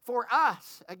here for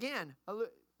us. Again,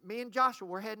 me and Joshua,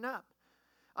 we're heading up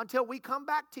until we come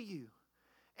back to you.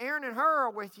 Aaron and Hur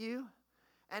are with you,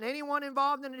 and anyone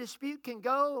involved in a dispute can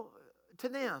go to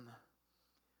them.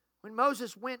 When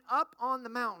Moses went up on the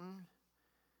mountain,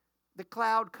 the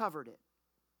cloud covered it.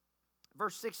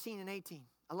 Verse 16 and 18.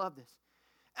 I love this.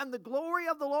 And the glory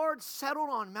of the Lord settled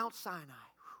on Mount Sinai.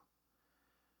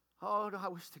 Oh, I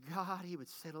wish to God He would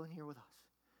settle in here with us.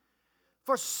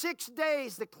 For 6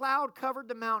 days the cloud covered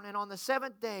the mountain, and on the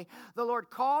seventh day the Lord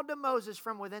called to Moses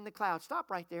from within the cloud. Stop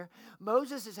right there.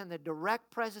 Moses is in the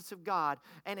direct presence of God,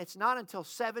 and it's not until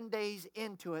 7 days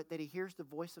into it that he hears the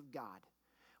voice of God.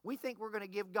 We think we're going to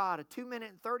give God a 2-minute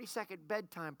and 30-second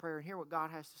bedtime prayer and hear what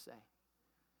God has to say.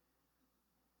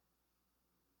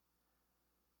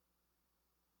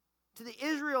 To the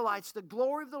Israelites, the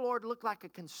glory of the Lord looked like a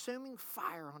consuming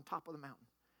fire on top of the mountain.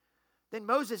 Then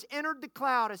Moses entered the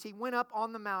cloud as he went up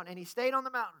on the mountain, and he stayed on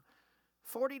the mountain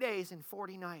 40 days and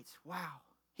 40 nights. Wow.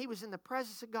 He was in the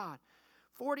presence of God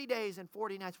 40 days and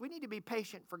 40 nights. We need to be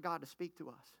patient for God to speak to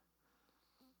us.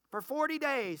 For 40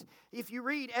 days, if you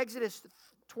read Exodus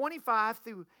 25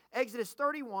 through Exodus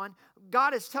 31,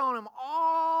 God is telling him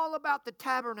all about the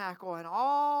tabernacle and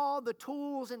all the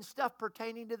tools and stuff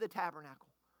pertaining to the tabernacle.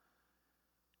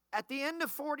 At the end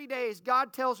of 40 days,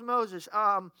 God tells Moses,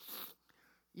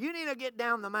 you need to get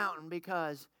down the mountain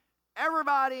because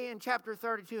everybody in chapter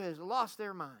 32 has lost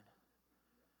their mind.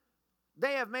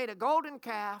 They have made a golden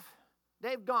calf.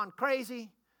 They've gone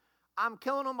crazy. I'm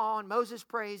killing them all. And Moses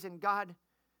prays and God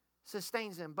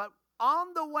sustains them. But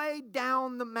on the way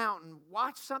down the mountain,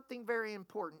 watch something very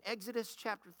important. Exodus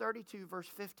chapter 32, verse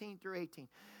 15 through 18.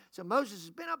 So Moses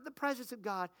has been up in the presence of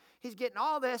God. He's getting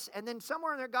all this. And then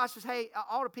somewhere in there, God says, hey,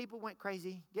 all the people went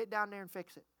crazy. Get down there and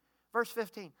fix it. Verse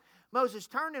 15. Moses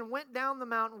turned and went down the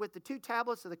mountain with the 2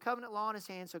 tablets of the covenant law in his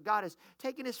hand. So God has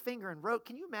taken his finger and wrote.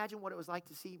 Can you imagine what it was like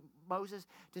to see Moses,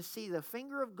 to see the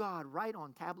finger of God write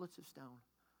on tablets of stone?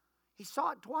 He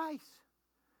saw it twice.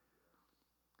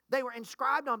 They were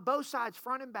inscribed on both sides,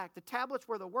 front and back. The tablets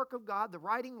were the work of God. The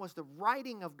writing was the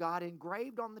writing of God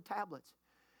engraved on the tablets.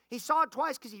 He saw it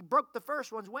twice because he broke the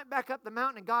first ones, went back up the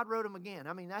mountain, and God wrote them again.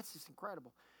 I mean, that's just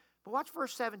incredible. But watch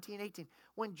verse 17, 18.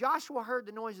 When Joshua heard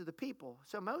the noise of the people,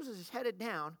 so Moses is headed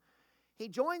down. He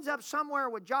joins up somewhere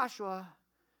with Joshua.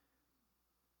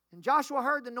 And Joshua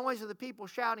heard the noise of the people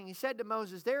shouting. He said to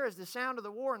Moses, there is the sound of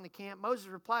the war in the camp. Moses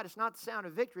replied, it's not the sound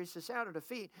of victory, it's the sound of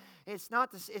defeat. It's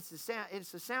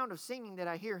the sound of singing that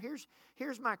I hear.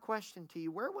 Here's my question to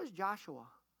you. Where was Joshua?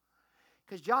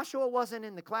 Because Joshua wasn't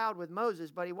in the cloud with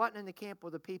Moses, but he wasn't in the camp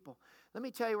with the people. Let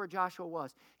me tell you where Joshua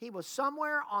was. He was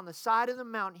somewhere on the side of the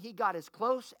mountain. He got as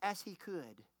close as he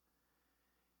could.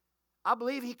 I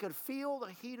believe he could feel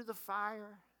the heat of the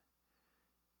fire.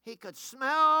 He could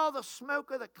smell the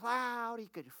smoke of the cloud. He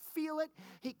could feel it.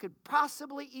 He could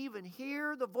possibly even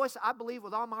hear the voice. I believe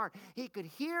with all my heart, he could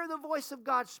hear the voice of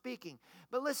God speaking.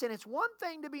 But listen, it's one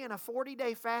thing to be in a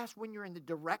 40-day fast when you're in the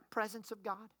direct presence of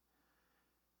God.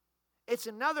 It's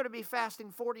another to be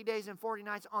fasting 40 days and 40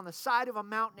 nights on the side of a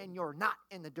mountain and you're not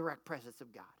in the direct presence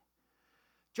of God.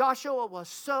 Joshua was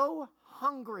so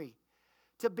hungry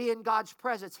to be in God's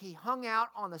presence, he hung out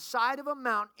on the side of a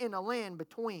mountain in a land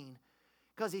between,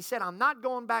 because he said, I'm not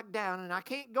going back down and I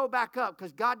can't go back up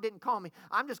because God didn't call me.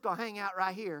 I'm just going to hang out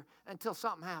right here until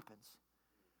something happens.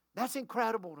 That's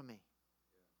incredible to me.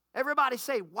 Everybody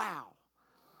say, wow.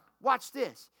 Watch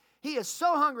this. He is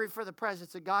so hungry for the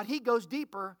presence of God, he goes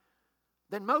deeper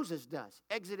than Moses does.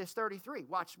 Exodus 33.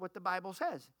 Watch what the Bible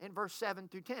says in verse 7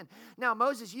 through 10. Now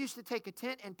Moses used to take a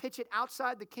tent and pitch it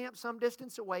outside the camp some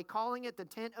distance away, calling it the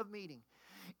tent of meeting.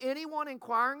 Anyone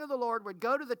inquiring of the Lord would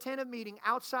go to the tent of meeting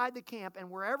outside the camp,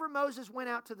 and wherever Moses went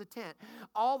out to the tent,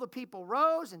 all the people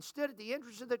rose and stood at the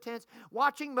entrance of their tents,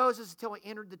 watching Moses until he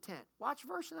entered the tent. Watch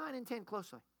verse 9 and 10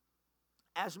 closely.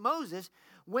 As Moses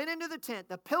went into the tent,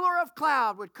 the pillar of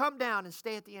cloud would come down and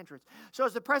stay at the entrance. So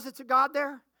is the presence of God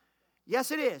there?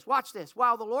 Yes, it is. Watch this.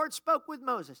 While the Lord spoke with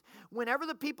Moses, whenever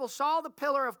the people saw the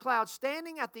pillar of cloud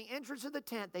standing at the entrance of the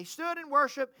tent, they stood and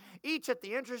worshiped, each at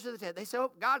the entrance of the tent. They said,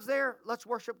 oh, God's there. Let's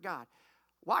worship God.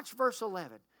 Watch verse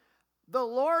 11. The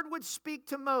Lord would speak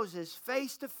to Moses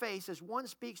face to face as one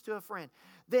speaks to a friend.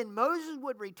 Then Moses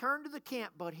would return to the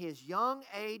camp, but his young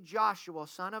aide Joshua,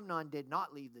 son of Nun, did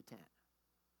not leave the tent.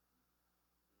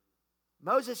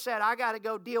 Moses said, I got to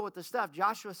go deal with the stuff.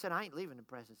 Joshua said, I ain't leaving the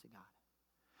presence of God.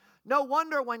 No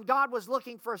wonder when God was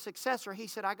looking for a successor, he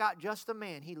said, I got just the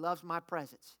man. He loves my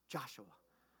presence. Joshua.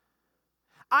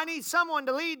 I need someone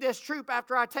to lead this troop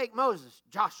after I take Moses.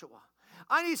 Joshua.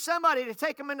 I need somebody to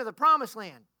take him into the promised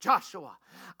land. Joshua.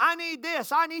 I need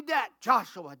this. I need that.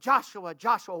 Joshua. Joshua.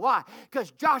 Joshua. Why?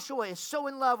 Because Joshua is so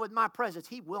in love with my presence,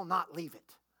 he will not leave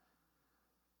it.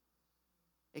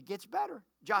 It gets better.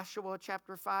 Joshua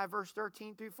chapter 5, verse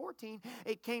 13 through 14.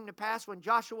 It came to pass when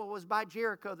Joshua was by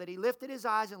Jericho that he lifted his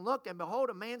eyes and looked, and behold,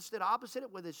 a man stood opposite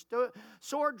it with his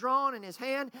sword drawn in his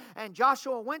hand. And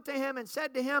Joshua went to him and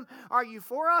said to him, are you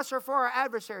for us or for our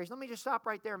adversaries? Let me just stop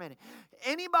right there a minute.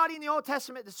 Anybody in the Old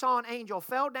Testament that saw an angel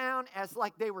fell down as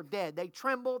like they were dead. They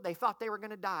trembled. They thought they were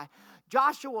going to die.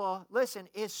 Joshua, listen,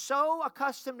 is so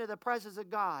accustomed to the presence of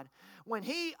God. When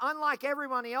he, unlike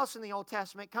everybody else in the Old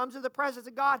Testament, comes to the presence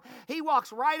of God, he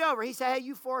walks right over. He said, hey,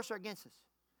 you for us or against us?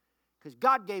 Because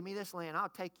God gave me this land. I'll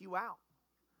take you out.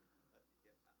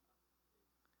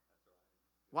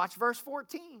 Watch verse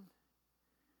 14.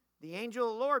 The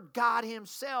angel of the Lord, God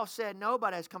himself, said, no,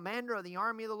 but as commander of the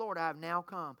army of the Lord, I have now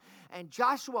come. And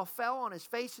Joshua fell on his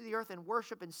face to the earth and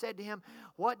worshiped and said to him,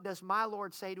 what does my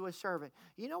Lord say to his servant?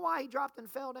 You know why he dropped and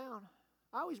fell down?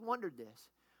 I always wondered this.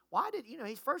 Why did,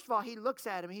 first of all, he looks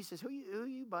at him. He says, who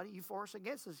you, buddy? You for us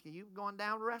against us? You going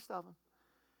down the rest of them?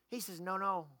 He says,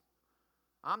 no.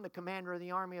 I'm the commander of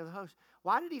the army of the host.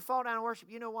 Why did he fall down and worship?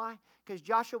 You know why? Because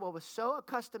Joshua was so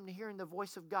accustomed to hearing the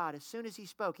voice of God. As soon as he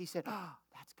spoke, he said, oh,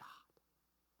 that's God.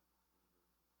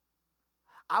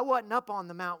 I wasn't up on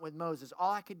the mount with Moses.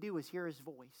 All I could do was hear his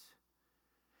voice.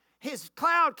 His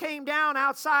cloud came down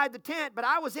outside the tent, but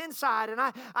I was inside, and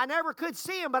I never could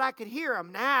see him, but I could hear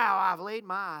him. Now I've laid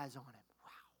my eyes on him.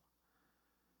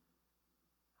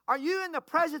 Are you in the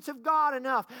presence of God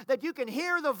enough that you can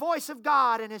hear the voice of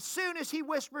God, and as soon as he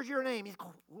whispers your name, you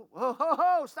go,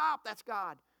 oh, stop, that's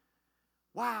God.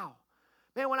 Wow.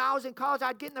 Man, when I was in college,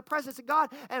 I'd get in the presence of God,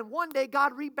 and one day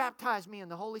God rebaptized me in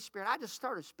the Holy Spirit. I just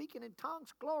started speaking in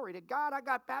tongues. Glory to God. I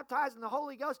got baptized in the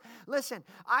Holy Ghost. Listen,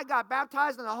 I got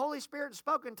baptized in the Holy Spirit and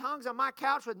spoke in tongues on my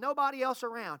couch with nobody else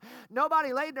around.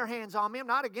 Nobody laid their hands on me. I'm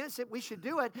not against it. We should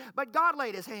do it. But God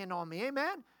laid his hand on me.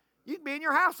 Amen? You can be in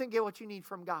your house and get what you need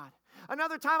from God.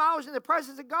 Another time I was in the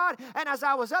presence of God, and as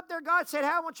I was up there, God said,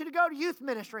 hey, I want you to go to youth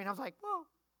ministry. And I was like, whoa,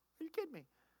 are you kidding me?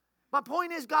 My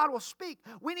point is God will speak.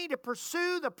 We need to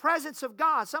pursue the presence of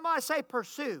God. Somebody say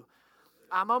pursue.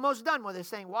 I'm almost done with this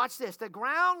thing. Watch this. The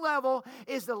ground level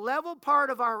is the part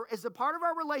of our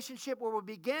relationship where we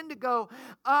begin to go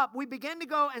up. We begin to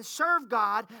go and serve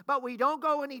God, but we don't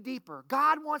go any deeper.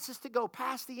 God wants us to go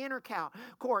past the inner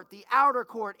court, the outer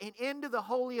court, and into the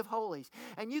Holy of Holies.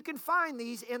 And you can find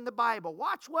these in the Bible.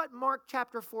 Watch what Mark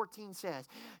chapter 14 says.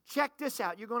 Check this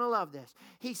out. You're going to love this.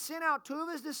 He sent out 2 of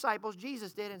his disciples,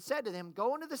 Jesus did, and said to them,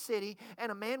 go into the city,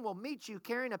 and a man will meet you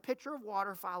carrying a pitcher of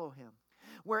water. Follow him.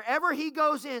 Wherever he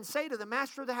goes in, say to the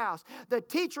master of the house, the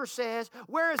teacher says,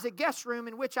 where is the guest room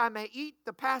in which I may eat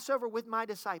the Passover with my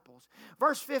disciples?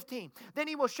 Verse 15, then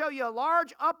he will show you a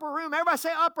large upper room. Everybody say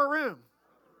upper room.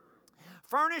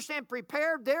 Furnished and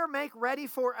prepared, there make ready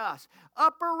for us.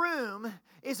 Upper room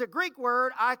is a Greek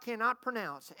word I cannot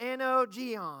pronounce.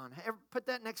 Anogeon. Put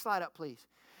that next slide up, please.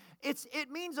 It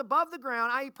means above the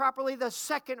ground, i.e. properly the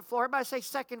second floor. Everybody say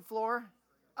second floor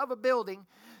of a building,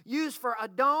 used for a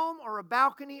dome or a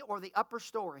balcony or the upper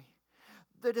story.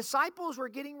 The disciples were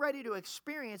getting ready to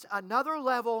experience another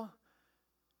level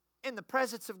in the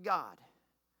presence of God.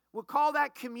 We'll call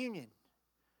that communion.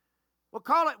 We'll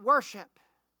call it worship.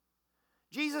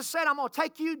 Jesus said, I'm going to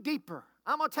take you deeper.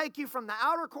 I'm going to take you from the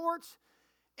outer courts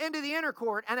into the inner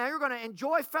court, and you're going to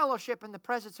enjoy fellowship in the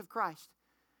presence of Christ.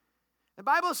 The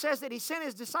Bible says that he sent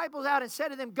his disciples out and said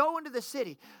to them, go into the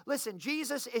city. Listen,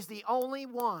 Jesus is the only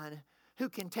one who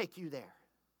can take you there.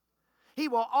 He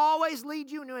will always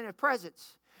lead you into his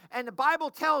presence. And the Bible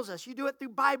tells us you do it through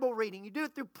Bible reading, you do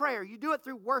it through prayer, you do it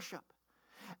through worship.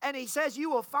 And he says you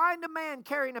will find a man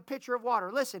carrying a pitcher of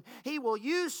water. Listen, he will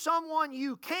use someone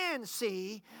you can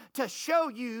see to show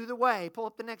you the way. Pull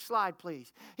up the next slide,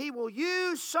 please. He will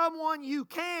use someone you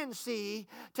can see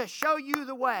to show you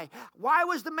the way. Why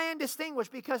was the man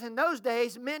distinguished? Because in those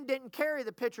days, men didn't carry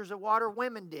the pitchers of water,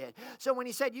 women did. So when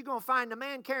he said you're going to find a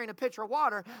man carrying a pitcher of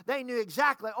water, they knew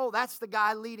exactly, oh, that's the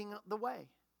guy leading the way.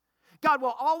 God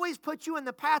will always put you in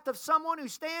the path of someone who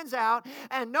stands out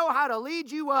and know how to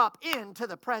lead you up into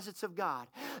the presence of God.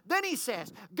 Then he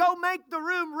says, go make the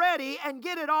room ready and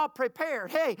get it all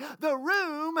prepared. Hey, the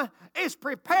room is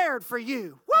prepared for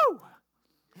you. Woo!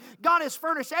 God has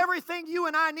furnished everything you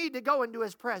and I need to go into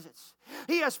his presence.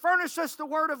 He has furnished us the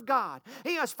word of God.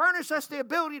 He has furnished us the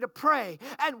ability to pray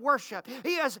and worship.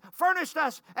 He has furnished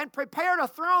us and prepared a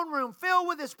throne room filled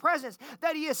with his presence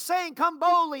that he is saying, come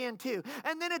boldly into.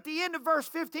 And then at the end of verse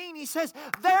 15, he says,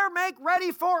 there make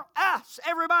ready for us.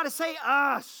 Everybody say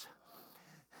us.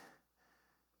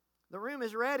 The room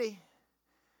is ready.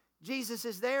 Jesus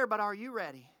is there, but are you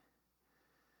ready?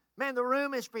 Man, the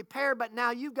room is prepared, but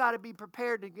now you've got to be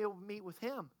prepared to go meet with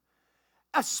him.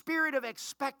 A spirit of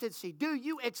expectancy. Do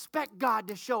you expect God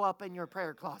to show up in your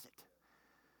prayer closet?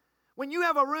 When you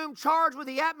have a room charged with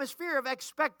the atmosphere of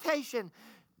expectation,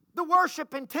 the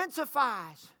worship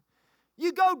intensifies.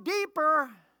 You go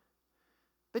deeper.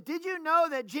 But did you know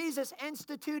that Jesus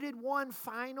instituted one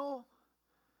final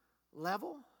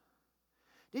level?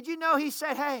 Did you know he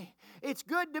said, hey, it's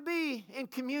good to be in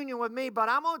communion with me, but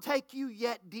I'm going to take you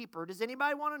yet deeper. Does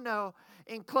anybody want to know,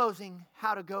 in closing,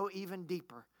 how to go even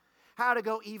deeper? How to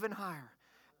go even higher?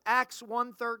 Acts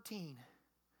 1:13.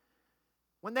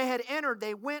 When they had entered,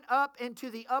 they went up into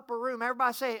the upper room.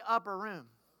 Everybody say upper room.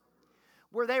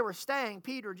 where they were staying,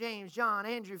 Peter, James, John,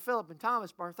 Andrew, Philip, and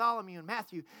Thomas, Bartholomew, and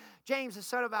Matthew, James, the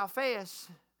son of Alphaeus,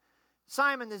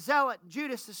 Simon the Zealot,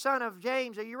 Judas, the son of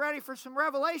James. Are you ready for some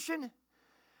revelation?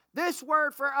 This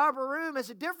word for upper room is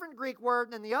a different Greek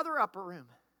word than the other upper room.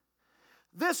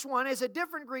 This one is a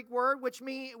different Greek word which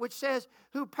says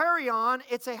huperion.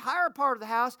 It's a higher part of the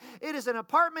house. It is an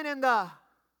apartment in the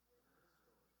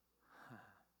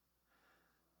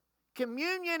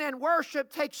communion and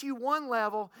worship takes you one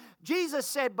level. Jesus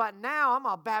said, but now I'm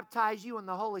going to baptize you in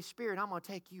the Holy Spirit. I'm going to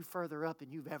take you further up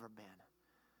than you've ever been.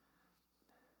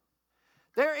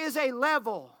 There is a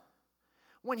level.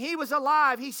 When he was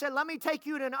alive, he said, let me take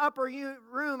you to an upper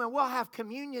room and we'll have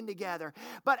communion together.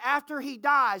 But after he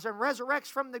dies and resurrects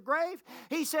from the grave,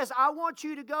 he says, I want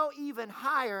you to go even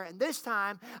higher. And this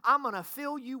time, I'm going to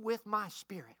fill you with my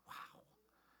Spirit. Wow.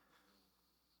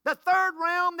 The third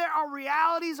realm, there are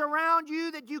realities around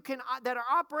you that are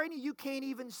operating you can't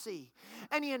even see.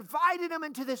 And he invited them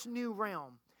into this new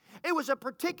realm. It was a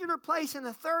particular place in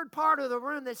the third part of the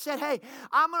room that said, hey,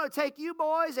 I'm going to take you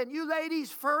boys and you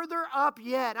ladies further up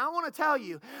yet. I want to tell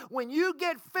you, when you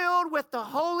get filled with the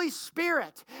Holy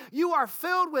Spirit, you are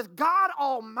filled with God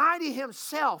Almighty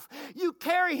Himself. You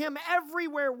carry Him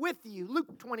everywhere with you.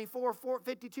 Luke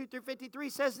 24:52 through 53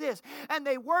 says this, and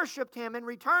they worshiped Him and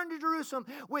returned to Jerusalem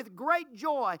with great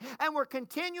joy and were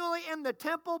continually in the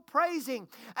temple praising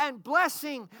and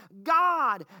blessing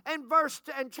God. And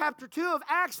chapter 2 of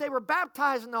Acts, they were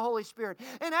baptized in the Holy Spirit.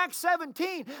 In Acts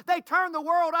 17, they turned the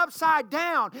world upside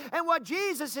down. And what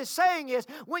Jesus is saying is,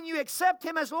 when you accept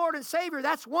Him as Lord and Savior,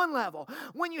 that's one level.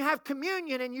 When you have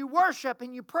communion and you worship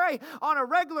and you pray on a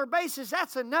regular basis,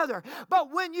 that's another.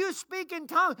 But when you speak in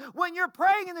tongues, when you're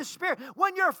praying in the Spirit,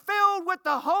 when you're filled with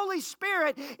the Holy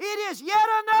Spirit, it is yet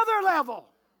another level.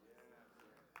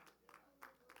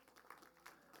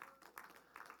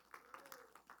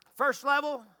 First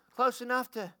level, close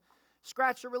enough to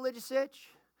scratch a religious itch.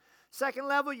 Second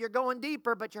level, you're going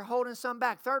deeper, but you're holding some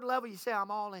back. Third level, you say, I'm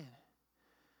all in.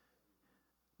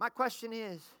 My question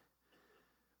is,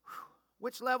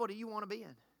 which level do you want to be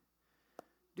in?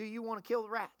 Do you want to kill the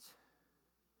rats?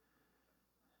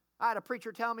 I had a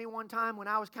preacher tell me one time when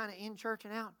I was kind of in church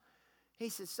and out. He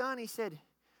said, son, the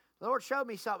Lord showed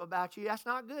me something about you. That's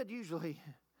not good usually.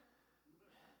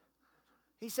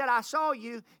 He said, I saw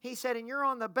you. He said, and you're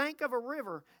on the bank of a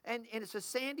river, and it's a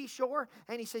sandy shore.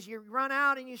 And he says, you run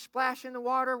out and you splash in the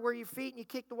water where your feet, and you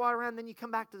kick the water around, and then you come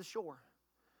back to the shore.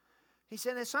 He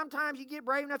said, and sometimes you get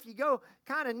brave enough, you go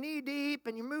kind of knee deep,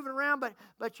 and you're moving around,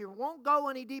 but you won't go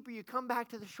any deeper. You come back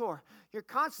to the shore. You're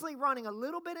constantly running a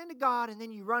little bit into God, and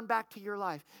then you run back to your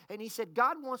life. And he said,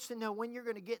 God wants to know when you're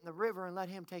going to get in the river and let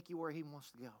Him take you where He wants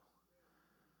to go.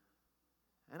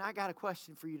 And I got a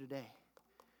question for you today.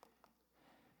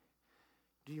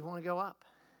 Do you want to go up?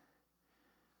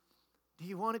 Do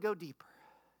you want to go deeper?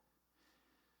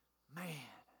 Man.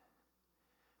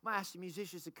 I'm going to ask the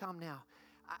musicians to come now.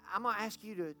 I'm going to ask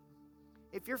you to,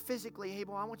 if you're physically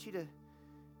able, I want you to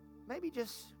maybe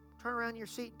just turn around in your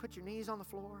seat and put your knees on the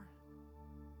floor.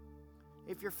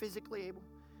 If you're physically able.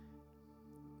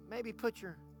 Maybe put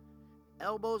your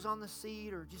elbows on the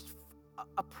seat or just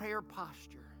a prayer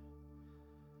posture.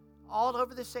 All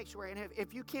over the sanctuary. And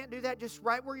if you can't do that, just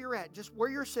right where you're at, just where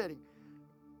you're sitting,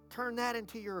 turn that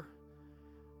into your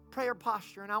prayer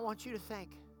posture. And I want you to think,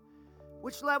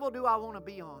 which level do I want to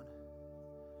be on?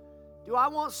 Do I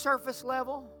want surface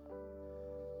level?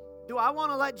 Do I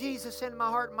want to let Jesus into my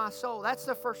heart and my soul? That's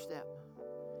the first step.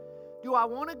 Do I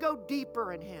want to go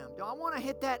deeper in Him? Do I want to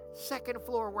hit that second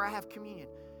floor where I have communion?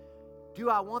 Do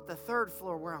I want the third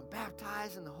floor where I'm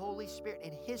baptized in the Holy Spirit,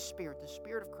 in His Spirit, the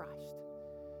Spirit of Christ?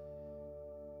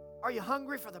 Are you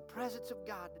hungry for the presence of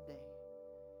God today?